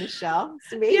calling, Michelle.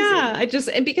 It's amazing.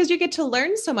 Yeah. And because you get to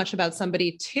learn so much about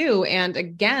somebody too. And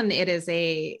again, it is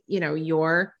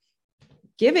your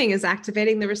giving is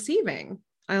activating the receiving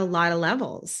on a lot of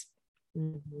levels,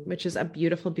 which is a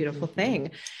beautiful, beautiful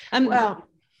thing.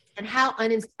 And how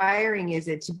uninspiring is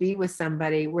it to be with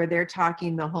somebody where they're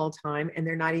talking the whole time and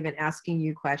they're not even asking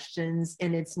you questions,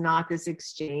 and it's not this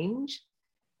exchange?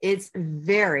 It's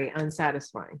very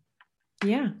unsatisfying.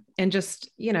 Yeah. And just,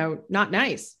 not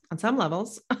nice on some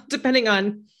levels, depending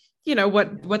on,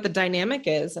 what the dynamic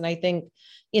is. And I think,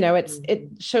 it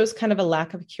shows kind of a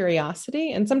lack of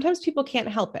curiosity, and sometimes people can't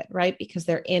help it, right? Because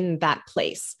they're in that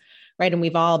place, right? And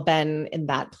we've all been in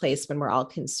that place when we're all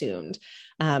consumed,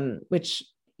 which,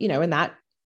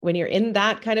 when you're in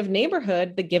that kind of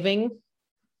neighborhood, the giving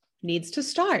needs to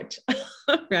start,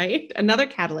 right? Another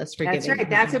catalyst for That's giving. Right.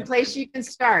 That's a place you can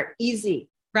start. Easy.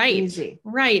 Right. Easy.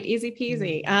 Right. Easy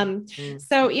peasy.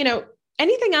 So,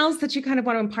 anything else that you kind of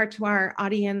want to impart to our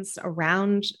audience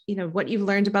around, what you've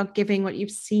learned about giving, what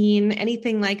you've seen,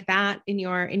 anything like that in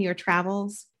your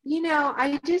travels?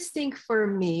 I just think for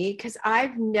me, because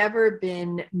I've never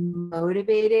been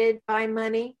motivated by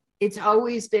money. It's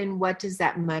always been, what does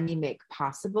that money make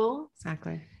possible?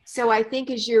 Exactly. So I think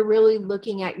as you're really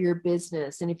looking at your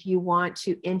business, and if you want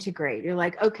to integrate, you're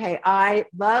like, okay, I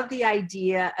love the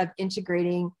idea of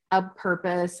integrating a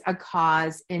purpose, a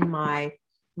cause in my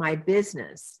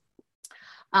business.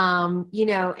 And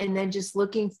then just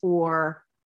looking for,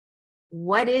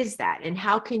 what is that? And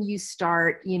how can you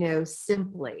start,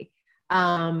 simply?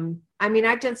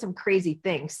 I've done some crazy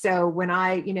things. So when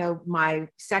my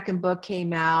second book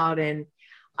came out and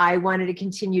I wanted to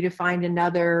continue to find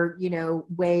another,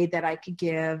 way that I could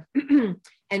give,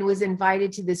 and was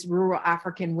invited to this rural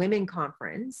African women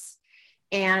conference.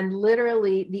 And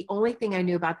literally the only thing I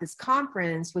knew about this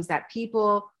conference was that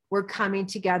people were coming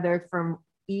together from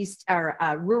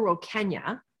rural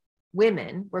Kenya.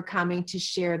 Women were coming to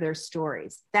share their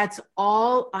stories. That's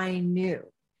all I knew.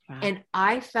 Wow. And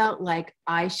I felt like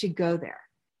I should go there.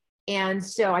 And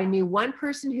so I knew one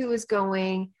person who was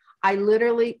going. I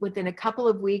literally, within a couple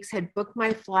of weeks, had booked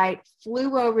my flight,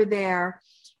 flew over there,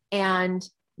 and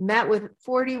met with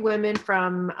 40 women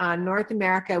from North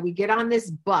America. We get on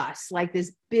this bus, like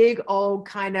this big old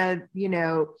kind of,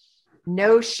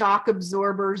 no shock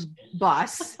absorbers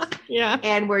bus. Yeah.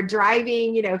 And we're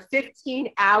driving, 15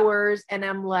 hours, and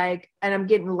I'm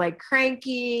getting like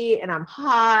cranky, and I'm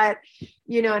hot,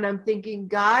 and I'm thinking,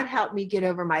 God, help me get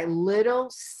over my little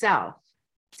self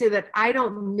so that I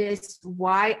don't miss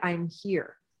why I'm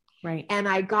here. Right. And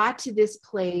I got to this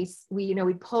place, we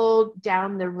pulled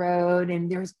down the road, and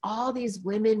there's all these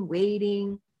women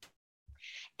waiting.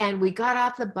 And we got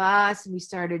off the bus and we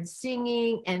started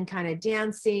singing and kind of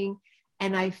dancing.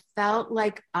 And I felt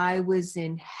like I was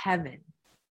in heaven.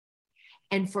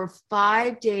 And for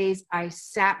 5 days, I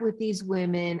sat with these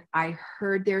women. I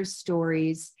heard their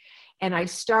stories. And I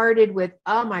started with,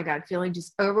 oh my God, feeling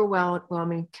just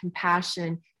overwhelming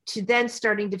compassion, to then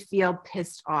starting to feel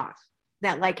pissed off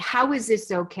that, like, how is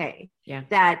this okay? Yeah.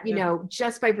 That, you know,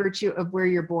 just by virtue of where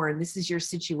you're born, this is your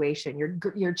situation.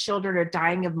 Your children are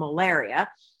dying of malaria.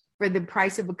 For the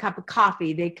price of a cup of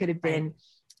coffee, they could have been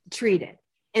treated,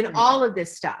 and all of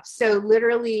this stuff. So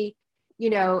literally, you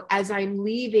know, as I'm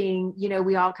leaving, you know,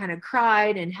 we all kind of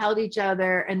cried and held each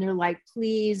other, and they're like,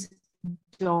 please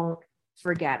don't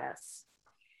forget us.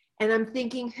 And I'm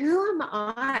thinking, who am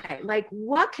I? Like,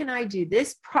 what can I do?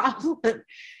 This problem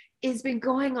has been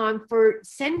going on for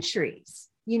centuries,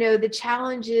 you know, the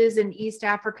challenges in East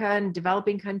Africa and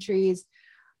developing countries,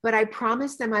 but I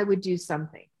promised them I would do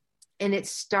something. And it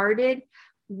started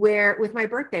with my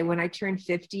birthday, when I turned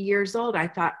 50 years old. I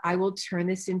thought, I will turn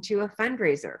this into a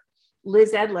fundraiser.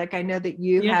 Liz Edlick, I know that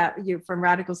you from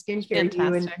Radical Skincare,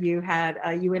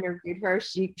 you interviewed her.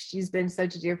 She's been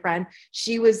such a dear friend.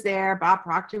 She was there. Bob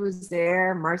Proctor was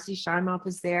there. Marcy Scheinmoff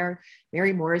was there.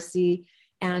 Mary Morrissey.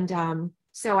 And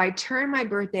so I turned my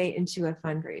birthday into a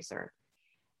fundraiser.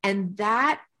 And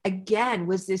that, again,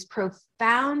 was this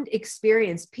profound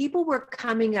experience. People were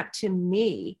coming up to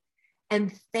me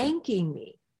and thanking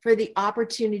me for the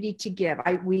opportunity to give.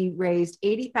 We raised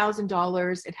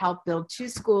 $80,000. It helped build 2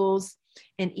 schools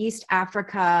in East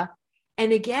Africa.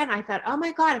 And again, I thought, oh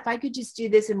my God, if I could just do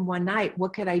this in one night,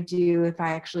 what could I do if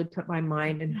I actually put my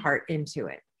mind and heart into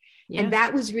it? Yeah. And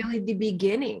that was really the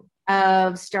beginning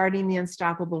of starting the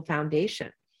Unstoppable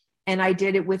Foundation. And I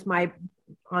did it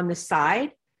on the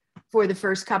side for the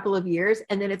first couple of years.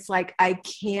 And then it's like, I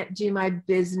can't do my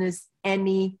business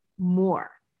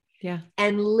anymore. Yeah.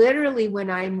 And literally,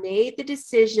 when I made the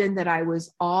decision that I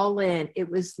was all in, it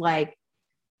was like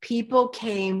people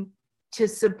came to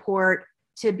support,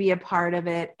 to be a part of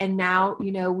it. And now,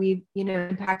 you know, we've, you know,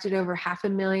 impacted over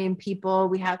 500,000 people.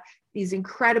 We have these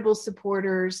incredible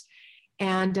supporters,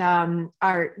 and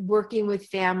are working with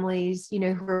families, you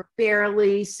know, who are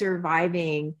barely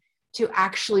surviving to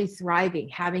actually thriving,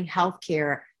 having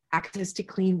healthcare, access to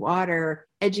clean water,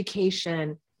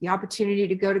 education, the opportunity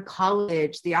to go to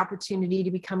college, the opportunity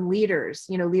to become leaders,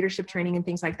 you know, leadership training and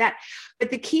things like that. But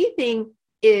the key thing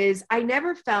is, I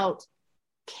never felt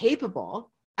capable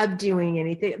of doing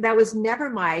anything. That was never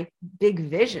my big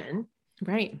vision.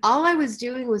 Right. All I was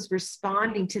doing was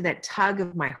responding to that tug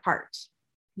of my heart.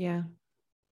 Yeah.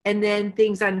 And then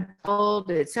things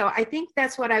unfolded. So I think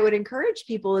that's what I would encourage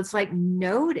people. It's like,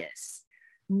 notice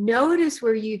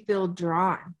where you feel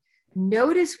drawn.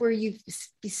 Notice where you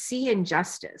see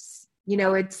injustice. You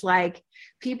know, it's like,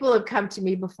 people have come to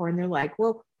me before and they're like,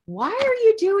 well, why are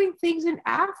you doing things in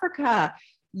Africa?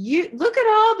 You look at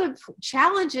all the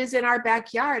challenges in our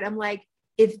backyard. I'm like,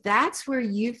 if that's where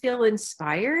you feel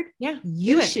inspired,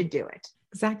 you should do it.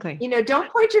 Exactly. You know, don't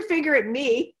point your finger at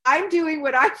me. I'm doing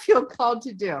what I feel called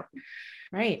to do.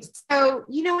 Right. So,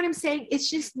 you know what I'm saying? It's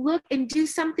just look and do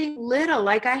something little.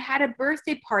 Like, I had a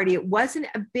birthday party. It wasn't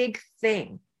a big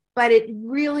thing, but it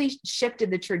really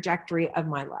shifted the trajectory of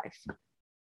my life.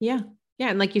 Yeah. Yeah.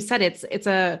 And like you said, it's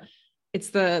the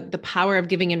power of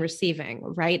giving and receiving,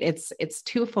 right? It's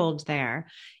twofold there.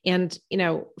 And, you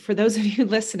know, for those of you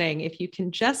listening, if you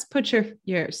can just put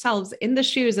yourselves in the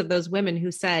shoes of those women who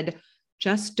said,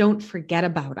 just don't forget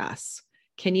about us.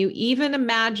 Can you even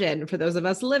imagine, for those of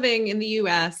us living in the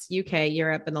US, UK,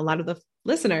 Europe, and a lot of the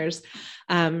listeners,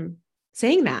 saying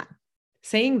that,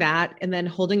 and then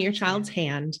holding your child's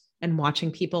hand and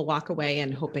watching people walk away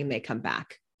and hoping they come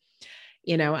back.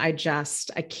 You know, I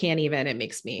can't even, it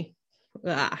makes me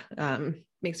want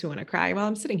to cry while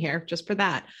I'm sitting here just for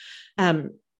that.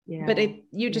 But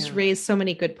you just raised so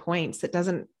many good points. It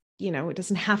doesn't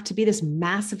have to be this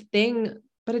massive thing,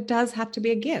 but it does have to be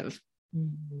a give.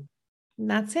 Mm-hmm. And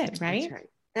that's it, right?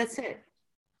 That's right.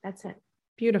 That's it.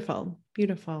 Beautiful.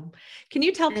 Beautiful. Can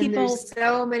you tell people? There's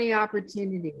so many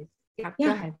opportunities. Yeah. Go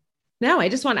ahead. No, I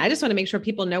just want to make sure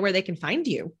people know where they can find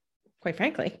you, quite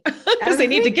frankly, because they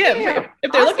need to give.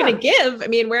 If they're looking to give, I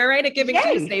mean, we're right at Giving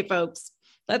Tuesday, folks.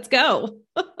 Let's go.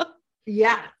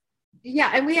 Yeah.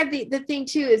 And we have the thing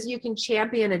too, is you can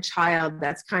champion a child.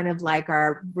 That's kind of like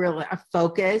our real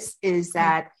focus, is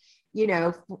that, you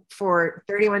know, for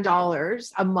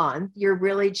 $31 a month, you're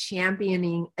really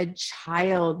championing a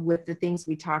child with the things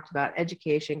we talked about: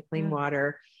 education, clean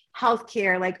water,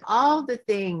 healthcare, like all the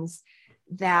things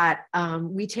that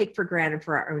we take for granted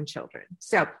for our own children.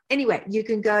 So anyway, you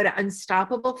can go to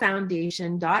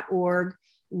unstoppablefoundation.org,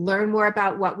 learn more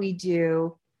about what we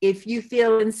do. if you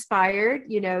feel inspired,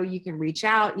 you can reach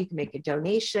out, you can make a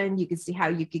donation, you can see how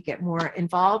you could get more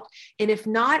involved. And if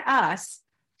not us,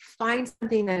 find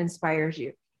something that inspires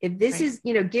you. If this is,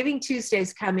 Giving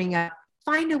Tuesday's coming up,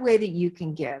 find a way that you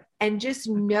can give and just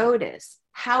notice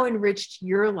how enriched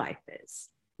your life is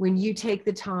when you take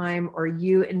the time or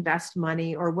you invest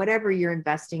money or whatever you're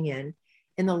investing in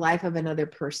the life of another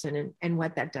person and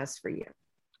what that does for you.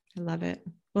 I love it.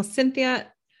 Well,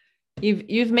 Cynthia,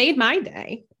 you've made my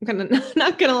day.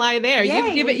 Not gonna lie there.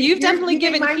 Yay, You've definitely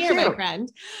given here, too. my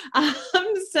friend.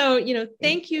 So,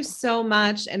 thank you so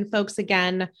much. And folks,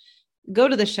 again, go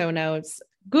to the show notes,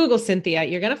 Google Cynthia,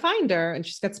 you're going to find her, and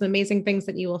she's got some amazing things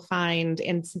that you will find.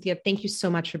 And Cynthia, thank you so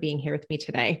much for being here with me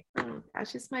today. Oh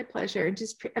gosh, it's my pleasure.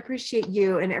 Just appreciate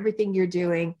you and everything you're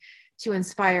doing to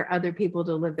inspire other people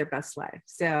to live their best life.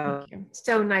 So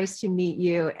nice to meet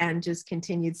you, and just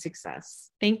continued success.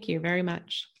 Thank you very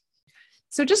much.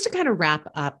 So just to kind of wrap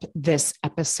up this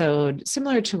episode,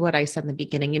 similar to what I said in the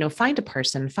beginning, find a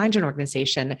person, find an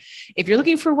organization. If you're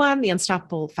looking for one, the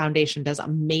Unstoppable Foundation does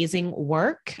amazing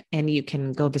work, and you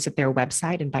can go visit their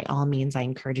website. And by all means, I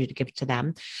encourage you to give it to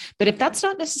them. But if that's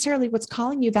not necessarily what's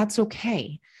calling you, that's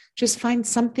okay. Just find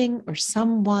something or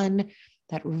someone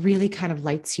that really kind of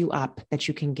lights you up that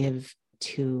you can give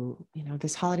to,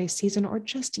 this holiday season or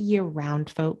just year round,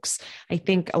 folks. I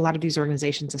think a lot of these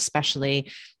organizations, especially,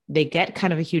 they get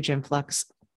kind of a huge influx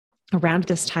around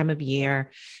this time of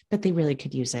year, but they really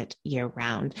could use it year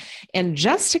round. And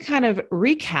just to kind of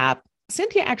recap,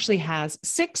 Cynthia actually has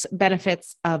 6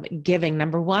 benefits of giving.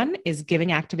 Number 1 is giving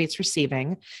activates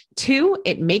receiving. 2,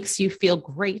 it makes you feel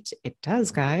great. It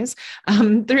does, guys.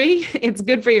 3, it's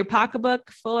good for your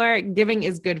pocketbook. 4, giving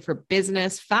is good for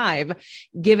business. 5,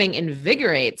 giving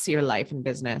invigorates your life and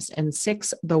business. And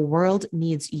 6, the world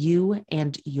needs you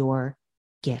and your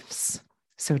gifts.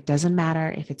 So it doesn't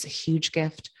matter if it's a huge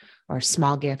gift or a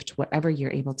small gift, whatever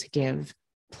you're able to give,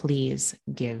 please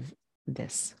give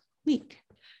this week.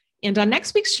 And on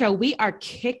next week's show, we are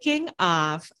kicking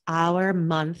off our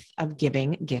month of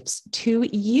giving gifts to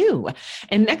you.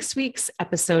 And next week's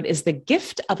episode is the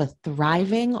gift of a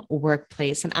thriving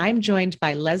workplace. And I'm joined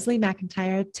by Leslie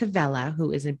McIntyre Tavella,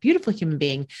 who is a beautiful human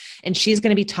being. And she's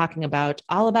going to be talking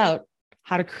all about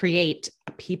how to create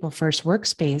a people-first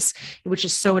workspace, which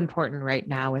is so important right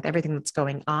now with everything that's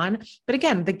going on. But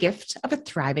again, the gift of a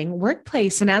thriving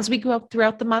workplace. And as we go up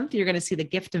throughout the month, you're going to see the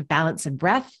gift of balance and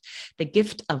breath, the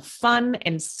gift of fun,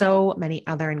 and so many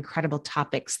other incredible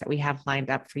topics that we have lined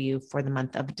up for you for the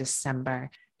month of December.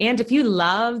 And if you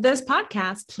love this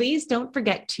podcast, please don't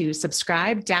forget to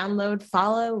subscribe, download,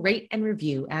 follow, rate, and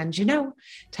review. And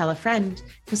tell a friend,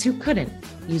 because who couldn't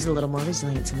use a little more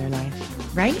resilience in their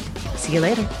life, right? See you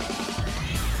later.